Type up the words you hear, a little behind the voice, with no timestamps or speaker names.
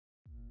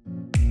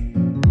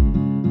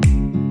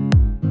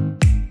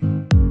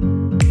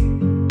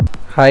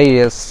Hi,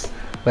 yes,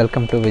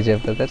 welcome to Vijay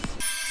Brothers.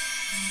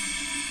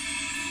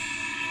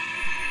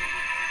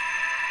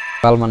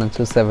 Well, మనం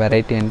చూసే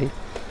variety అండి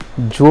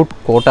జూట్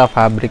కోటా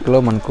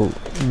ఫ్యాబ్రిక్లో మనకు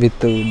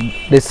విత్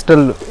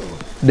డిజిటల్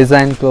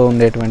డిజైన్తో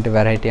ఉండేటువంటి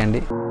వెరైటీ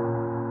అండి.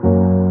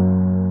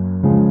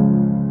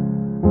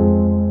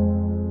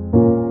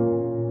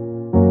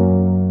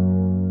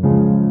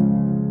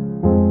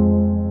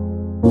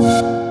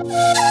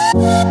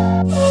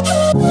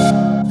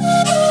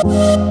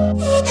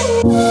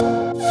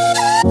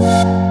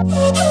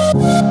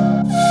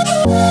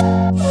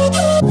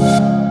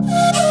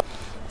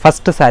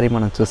 ఫస్ట్ శారీ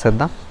మనం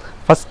చూసేద్దాం.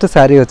 ఫస్ట్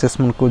శారీ వచ్చేసి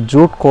మనకు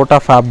జూట్ కోటా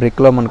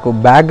ఫ్యాబ్రిక్లో మనకు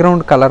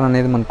బ్యాక్గ్రౌండ్ కలర్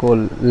అనేది మనకు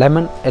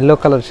లెమన్ ఎల్లో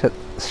కలర్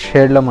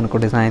షేడ్లో మనకు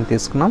డిజైన్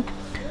తీసుకున్నాం.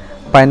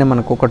 పైన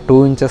మనకు ఒక 2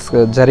 ఇంచెస్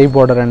జరీ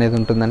బోర్డర్ అనేది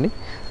ఉంటుందండి.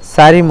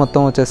 శారీ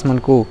మొత్తం వచ్చేసి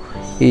మనకు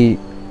ఈ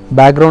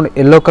బ్యాక్గ్రౌండ్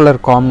ఎల్లో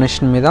కలర్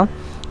కాంబినేషన్ మీద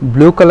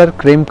blue colour,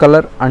 cream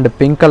colour and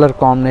pink colour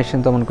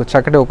కాంబినేషన్తో మనకు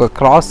చక్కటి ఒక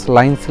క్రాస్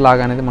లైన్స్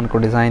లాగా అనేది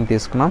మనకు డిజైన్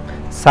తీసుకున్నాం.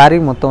 శారీ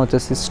మొత్తం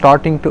వచ్చేసి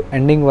స్టార్టింగ్ టు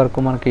ఎండింగ్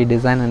వరకు మనకి ఈ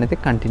డిజైన్ అనేది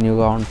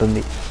కంటిన్యూగా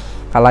ఉంటుంది.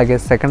 అలాగే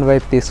సెకండ్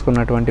వైపు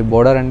తీసుకున్నటువంటి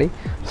బోర్డర్ అండి,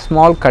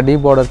 స్మాల్ కడ్డీ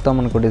బోర్డర్తో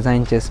మనకు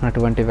డిజైన్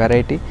చేసినటువంటి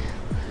వెరైటీ.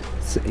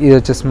 ఇది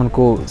వచ్చేసి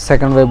మనకు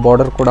సెకండ్ వైపు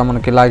బోర్డర్ కూడా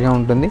మనకి ఇలాగే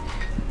ఉంటుంది.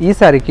 ఈ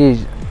సారికి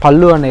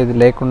పళ్ళు అనేది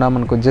లేకుండా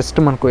మనకు జస్ట్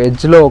మనకు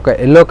ఎడ్జ్లో ఒక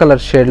ఎల్లో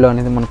కలర్ షేడ్లో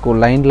అనేది మనకు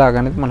లైన్ లాగా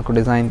అనేది మనకు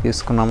డిజైన్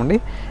తీసుకున్నామండి.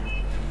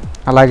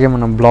 అలాగే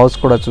మనం బ్లౌజ్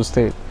కూడా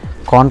చూస్తే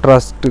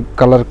కాంట్రాస్ట్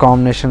కలర్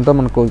కాంబినేషన్తో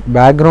మనకు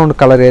బ్యాక్గ్రౌండ్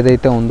కలర్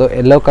ఏదైతే ఉందో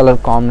ఎల్లో కలర్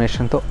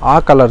కాంబినేషన్తో ఆ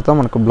కలర్తో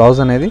మనకు బ్లౌజ్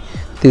అనేది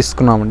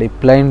తీసుకున్నామండి.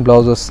 ప్లెయిన్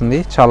బ్లౌజ్ వస్తుంది,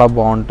 చాలా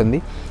బాగుంటుంది.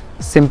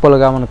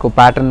 సింపుల్గా మనకు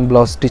ప్యాటర్న్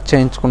బ్లౌజ్ స్టిచ్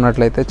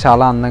చేయించుకున్నట్లయితే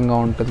చాలా అందంగా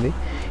ఉంటుంది.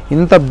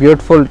 ఇంత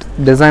బ్యూటిఫుల్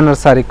డిజైనర్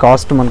సారీ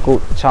కాస్ట్ మనకు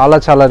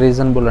చాలా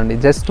రీజనబుల్ అండి.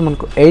 జస్ట్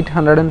మనకు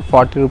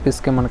 840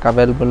 రూపీస్కే మనకు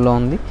అవైలబుల్లో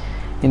ఉంది.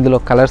 ఇందులో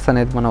కలర్స్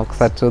అనేది మనం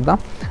ఒకసారి చూద్దాం.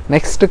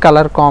 నెక్స్ట్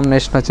కలర్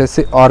కాంబినేషన్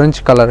వచ్చేసి ఆరెంజ్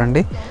కలర్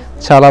అండి,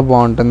 చాలా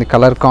బాగుంటుంది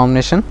కలర్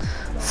కాంబినేషన్.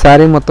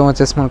 శారీ మొత్తం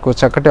వచ్చేసి మనకు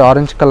చక్కటి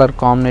ఆరెంజ్ కలర్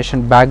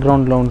కాంబినేషన్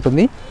బ్యాక్గ్రౌండ్లో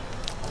ఉంటుంది.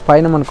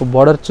 పైన మనకు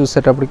బార్డర్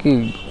చూసేటప్పటికి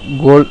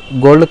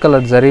గోల్డ్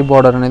కలర్ జరీ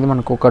బార్డర్ అనేది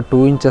మనకు ఒక 2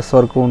 ఇంచెస్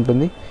వరకు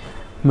ఉంటుంది.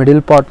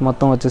 మిడిల్ పార్ట్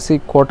మొత్తం వచ్చేసి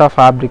quota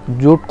fabric,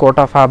 jute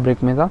quota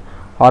fabric మీద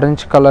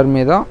ఆరెంజ్ కలర్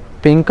మీద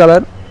pink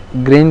colour,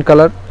 green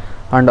colour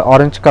and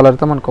orange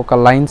కలర్తో మనకు ఒక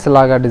లైన్స్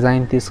లాగా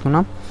డిజైన్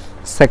తీసుకున్నాం.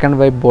 సెకండ్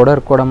వైపు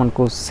బోర్డర్ కూడా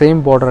మనకు సేమ్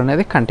బోర్డర్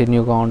అనేది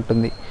కంటిన్యూగా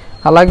ఉంటుంది.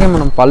 అలాగే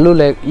మనం పళ్ళు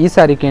ఈ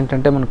శారీకి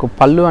ఏంటంటే మనకు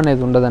పళ్ళు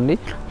అనేది ఉండదండి,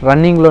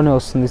 రన్నింగ్లోనే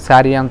వస్తుంది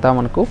శారీ అంతా.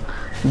 మనకు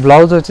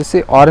బ్లౌజ్ వచ్చేసి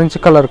ఆరెంజ్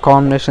కలర్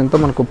కాంబినేషన్తో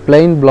మనకు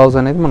ప్లెయిన్ బ్లౌజ్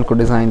అనేది మనకు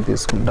డిజైన్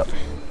తీసుకుంటాం.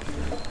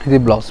 ఇది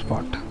బ్లౌజ్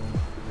పార్ట్.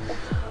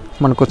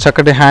 మనకు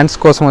చక్కటి హ్యాండ్స్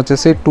కోసం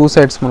వచ్చేసి 2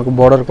 సైడ్స్ మనకు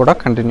బోర్డర్ కూడా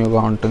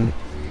కంటిన్యూగా ఉంటుంది.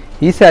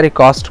 ఈ శారీ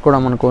కాస్ట్ కూడా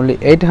మనకు ఓన్లీ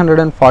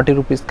 840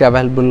 రూపీస్కి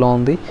అవైలబుల్లో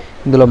ఉంది.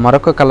 ఇందులో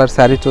మరొక కలర్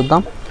శారీ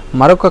చూద్దాం.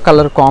 మరొక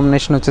కలర్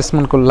కాంబినేషన్ వచ్చేసి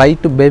మనకు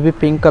light baby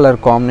pink colour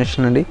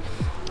combination అండి.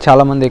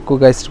 చాలామంది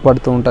ఎక్కువగా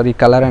ఇష్టపడుతూ ఉంటారు ఈ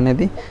కలర్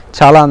అనేది,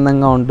 చాలా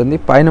అందంగా ఉంటుంది.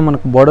 పైన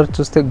మనకు బోర్డర్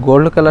చూస్తే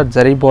గోల్డ్ కలర్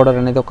జరీ బోర్డర్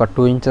అనేది ఒక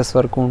 2 ఇంచెస్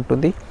వరకు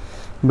ఉంటుంది.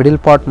 మిడిల్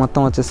పార్ట్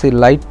మొత్తం వచ్చేసి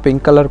లైట్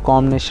పింక్ కలర్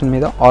కాంబినేషన్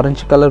మీద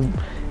orange colour,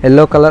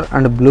 yellow colour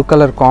and blue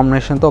colour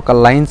కాంబినేషన్తో ఒక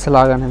లైన్స్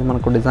లాగా అనేది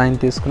మనకు డిజైన్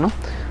తీసుకున్నాం.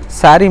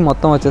 శారీ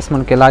మొత్తం వచ్చేసి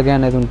మనకి ఇలాగే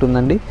అనేది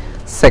ఉంటుందండి.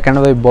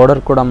 సెకండ్ వైపు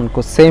బోర్డర్ కూడా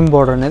మనకు సేమ్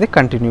బోర్డర్ అనేది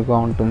కంటిన్యూగా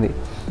ఉంటుంది.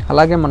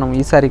 అలాగే మనం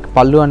ఈ శారీకి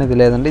పళ్ళు అనేది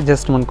లేదండి,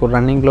 జస్ట్ మనకు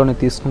రన్నింగ్లోనే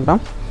తీసుకుంటాం.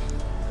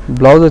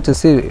 బ్లౌజ్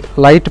వచ్చేసి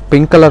లైట్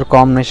పింక్ కలర్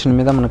కాంబినేషన్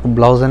మీద మనకు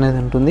బ్లౌజ్ అనేది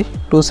ఉంటుంది.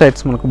 2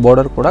 సైడ్స్ మనకు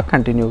బోర్డర్ కూడా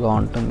కంటిన్యూగా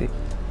ఉంటుంది.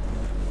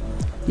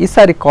 ఈ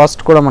సారీ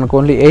కాస్ట్ కూడా మనకు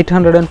ఓన్లీ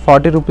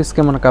 840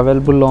 రూపీస్కే మనకు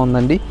అవైలబుల్లో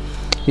ఉందండి.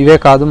 ఇవే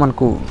కాదు,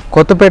 మనకు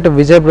కొత్తపేట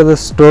విజయ్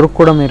బ్రదర్స్ స్టోర్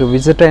కూడా మీరు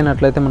విజిట్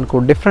అయినట్లయితే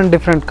మనకు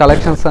డిఫరెంట్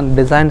కలెక్షన్స్ అండ్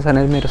డిజైన్స్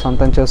అనేది మీరు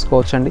సొంతం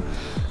చేసుకోవచ్చు అండి.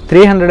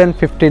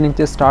 350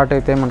 నుంచి స్టార్ట్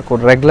అయితే మనకు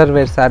రెగ్యులర్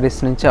వేర్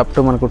శారీస్ నుంచి అప్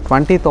టు మనకు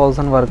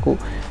 20,000 వరకు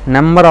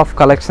నెంబర్ ఆఫ్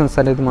కలెక్షన్స్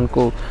అనేది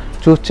మనకు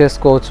చూస్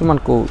చేసుకోవచ్చు.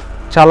 మనకు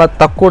చాలా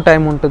తక్కువ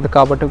టైం ఉంటుంది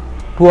కాబట్టి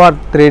 2 or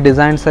 3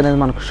 డిజైన్స్ అనేది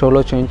మనకు షోలో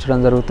చూపించడం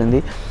జరుగుతుంది.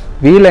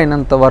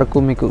 వీలైనంత వరకు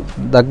మీకు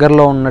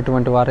దగ్గరలో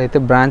ఉన్నటువంటి వారైతే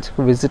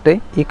బ్రాంచ్కి విజిట్ అయ్యి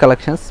ఈ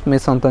కలెక్షన్స్ మీ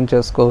సొంతం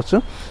చేసుకోవచ్చు.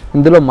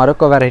 ఇందులో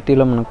మరొక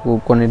వెరైటీలో మనకు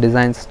కొన్ని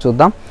డిజైన్స్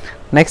చూద్దాం.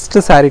 నెక్స్ట్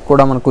శారీ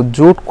కూడా మనకు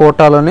జూట్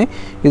కోటాలోనే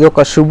ఇది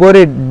ఒక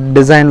షుబోరి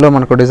డిజైన్లో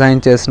మనకు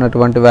డిజైన్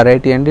చేసినటువంటి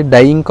వెరైటీ అండి.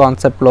 డైయింగ్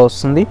కాన్సెప్ట్లో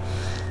వస్తుంది.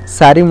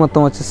 శారీ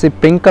మొత్తం వచ్చేసి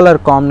పింక్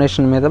కలర్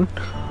కాంబినేషన్ మీద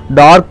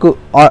డార్క్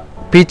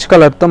పీచ్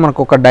కలర్తో మనకు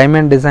ఒక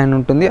డైమండ్ డిజైన్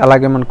ఉంటుంది.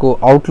 అలాగే మనకు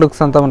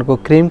అవుట్లుక్స్ అంతా మనకు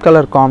క్రీమ్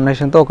కలర్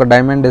కాంబినేషన్తో ఒక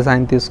డైమండ్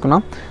డిజైన్ తీసుకున్నాం.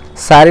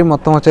 శారీ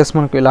మొత్తం వచ్చేసి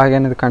మనకు ఇలాగే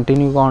అనేది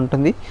కంటిన్యూగా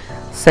ఉంటుంది.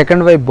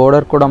 సెకండ్ వైపు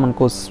బోర్డర్ కూడా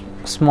మనకు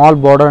స్మాల్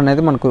బోర్డర్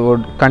అనేది మనకు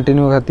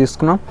కంటిన్యూగా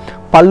తీసుకున్నాం.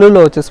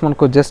 పళ్ళులో వచ్చేసి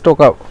మనకు జస్ట్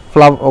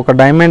ఒక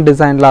డైమండ్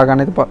డిజైన్ లాగా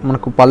అనేది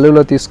మనకు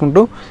పళ్ళులో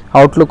తీసుకుంటూ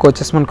అవుట్లుక్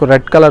వచ్చేసి మనకు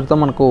రెడ్ కలర్తో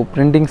మనకు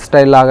ప్రింటింగ్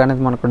స్టైల్ లాగా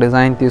అనేది మనకు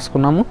డిజైన్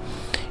తీసుకున్నాము.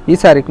 ఈ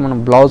శారీకి మనం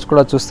బ్లౌజ్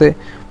కూడా చూస్తే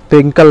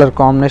పింక్ కలర్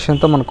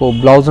కాంబినేషన్తో మనకు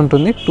బ్లౌజ్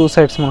ఉంటుంది. 2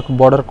 సైడ్స్ మనకు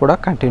బోర్డర్ కూడా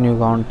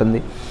కంటిన్యూగా ఉంటుంది.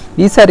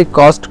 ఈ శారీ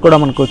కాస్ట్ కూడా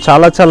మనకు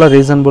చాలా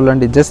రీజనబుల్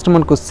అండి. జస్ట్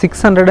మనకు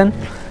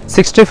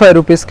 65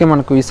 రూపీస్కి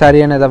మనకు ఈ శారీ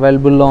అనేది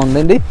అవైలబుల్లో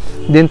ఉందండి.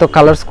 దీంతో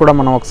కలర్స్ కూడా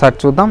మనం ఒకసారి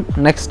చూద్దాం.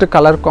 నెక్స్ట్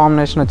కలర్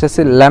కాంబినేషన్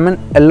వచ్చేసి lemon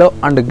yellow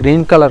and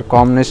green colour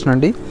combination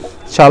అండి.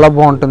 చాలా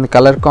బాగుంటుంది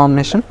కలర్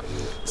కాంబినేషన్.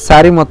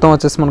 శారీ మొత్తం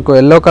వచ్చేసి మనకు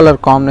ఎల్లో కలర్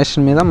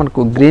కాంబినేషన్ మీద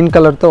మనకు గ్రీన్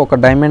కలర్తో ఒక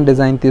డైమండ్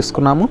డిజైన్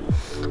తీసుకున్నాము.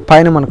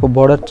 పైన మనకు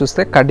బోర్డర్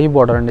చూస్తే కడ్డీ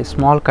బోర్డర్ అండి,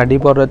 స్మాల్ కడ్డీ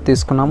బోర్డర్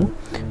తీసుకున్నాము.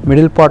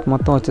 మిడిల్ పార్ట్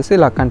మొత్తం వచ్చేసి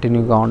ఇలా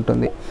కంటిన్యూగా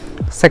ఉంటుంది.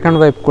 సెకండ్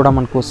వైపు కూడా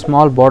మనకు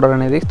స్మాల్ బోర్డర్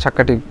అనేది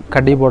చక్కటి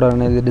కడ్డీ బోర్డర్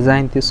అనేది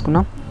డిజైన్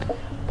తీసుకున్నాం.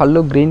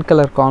 పళ్ళు గ్రీన్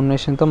కలర్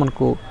కాంబినేషన్తో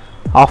మనకు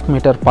 1/2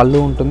 మీటర్ పళ్ళు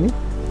ఉంటుంది.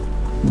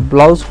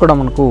 బ్లౌజ్ కూడా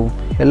మనకు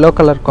ఎల్లో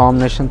కలర్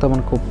కాంబినేషన్తో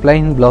మనకు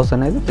ప్లెయిన్ బ్లౌజ్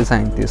అనేది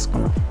డిజైన్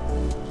తీసుకున్నాం.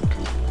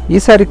 ఈ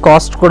సారీ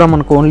కాస్ట్ కూడా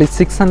మనకు ఓన్లీ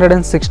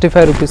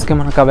 665 రూపీస్కి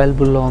మనకు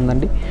అవైలబుల్లో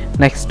ఉందండి.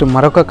 నెక్స్ట్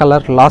మరొక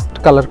కలర్, లాస్ట్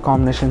కలర్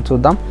కాంబినేషన్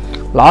చూద్దాం.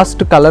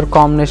 లాస్ట్ కలర్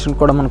కాంబినేషన్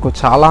కూడా మనకు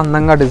చాలా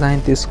అందంగా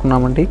డిజైన్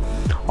తీసుకున్నామండి.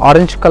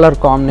 ఆరెంజ్ కలర్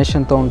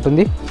కాంబినేషన్తో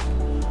ఉంటుంది.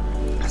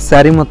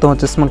 శారీ మొత్తం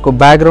వచ్చేసి మనకు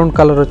బ్యాక్గ్రౌండ్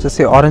కలర్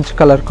వచ్చేసి ఆరెంజ్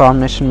కలర్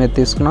కాంబినేషన్ మీద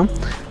తీసుకున్నాం.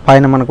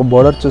 పైన మనకు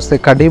బోర్డర్ చూస్తే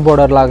కడ్డీ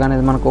బోర్డర్ లాగా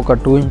అనేది మనకు ఒక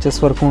 2 ఇంచెస్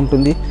వరకు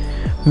ఉంటుంది.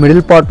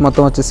 మిడిల్ పార్ట్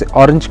మొత్తం వచ్చేసి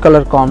ఆరెంజ్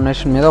కలర్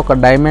కాంబినేషన్ మీద ఒక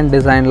డైమండ్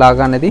డిజైన్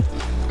లాగా అనేది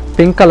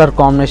పింక్ కలర్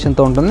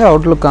కాంబినేషన్తో ఉంటుంది.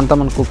 అవుట్లుక్ అంతా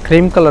మనకు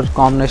క్రీమ్ కలర్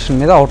కాంబినేషన్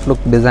మీద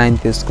అవుట్లుక్ డిజైన్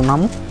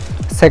తీసుకున్నాము.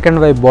 సెకండ్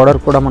వైపు బోర్డర్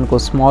కూడా మనకు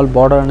స్మాల్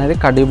బోర్డర్ అనేది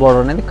కడ్డీ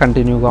బోర్డర్ అనేది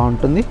కంటిన్యూగా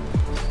ఉంటుంది.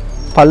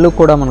 పళ్ళు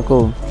కూడా మనకు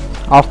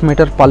 1/2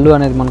 మీటర్ పళ్ళు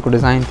అనేది మనకు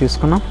డిజైన్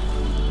తీసుకున్నాం.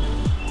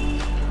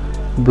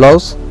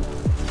 Blouse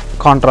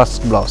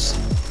contrast blouse.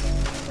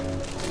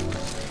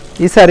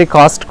 ఈ సారీ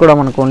కాస్ట్ కూడా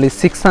మనకు ఓన్లీ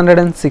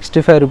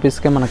 665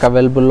 రూపీస్కే మనకు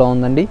అవైలబుల్లో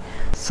ఉందండి.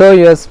 సో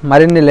యూస్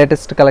మరిన్ని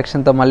లేటెస్ట్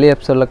కలెక్షన్తో మళ్ళీ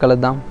ఎపిసోడ్లో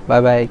కలుద్దాం.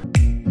 Bye bye.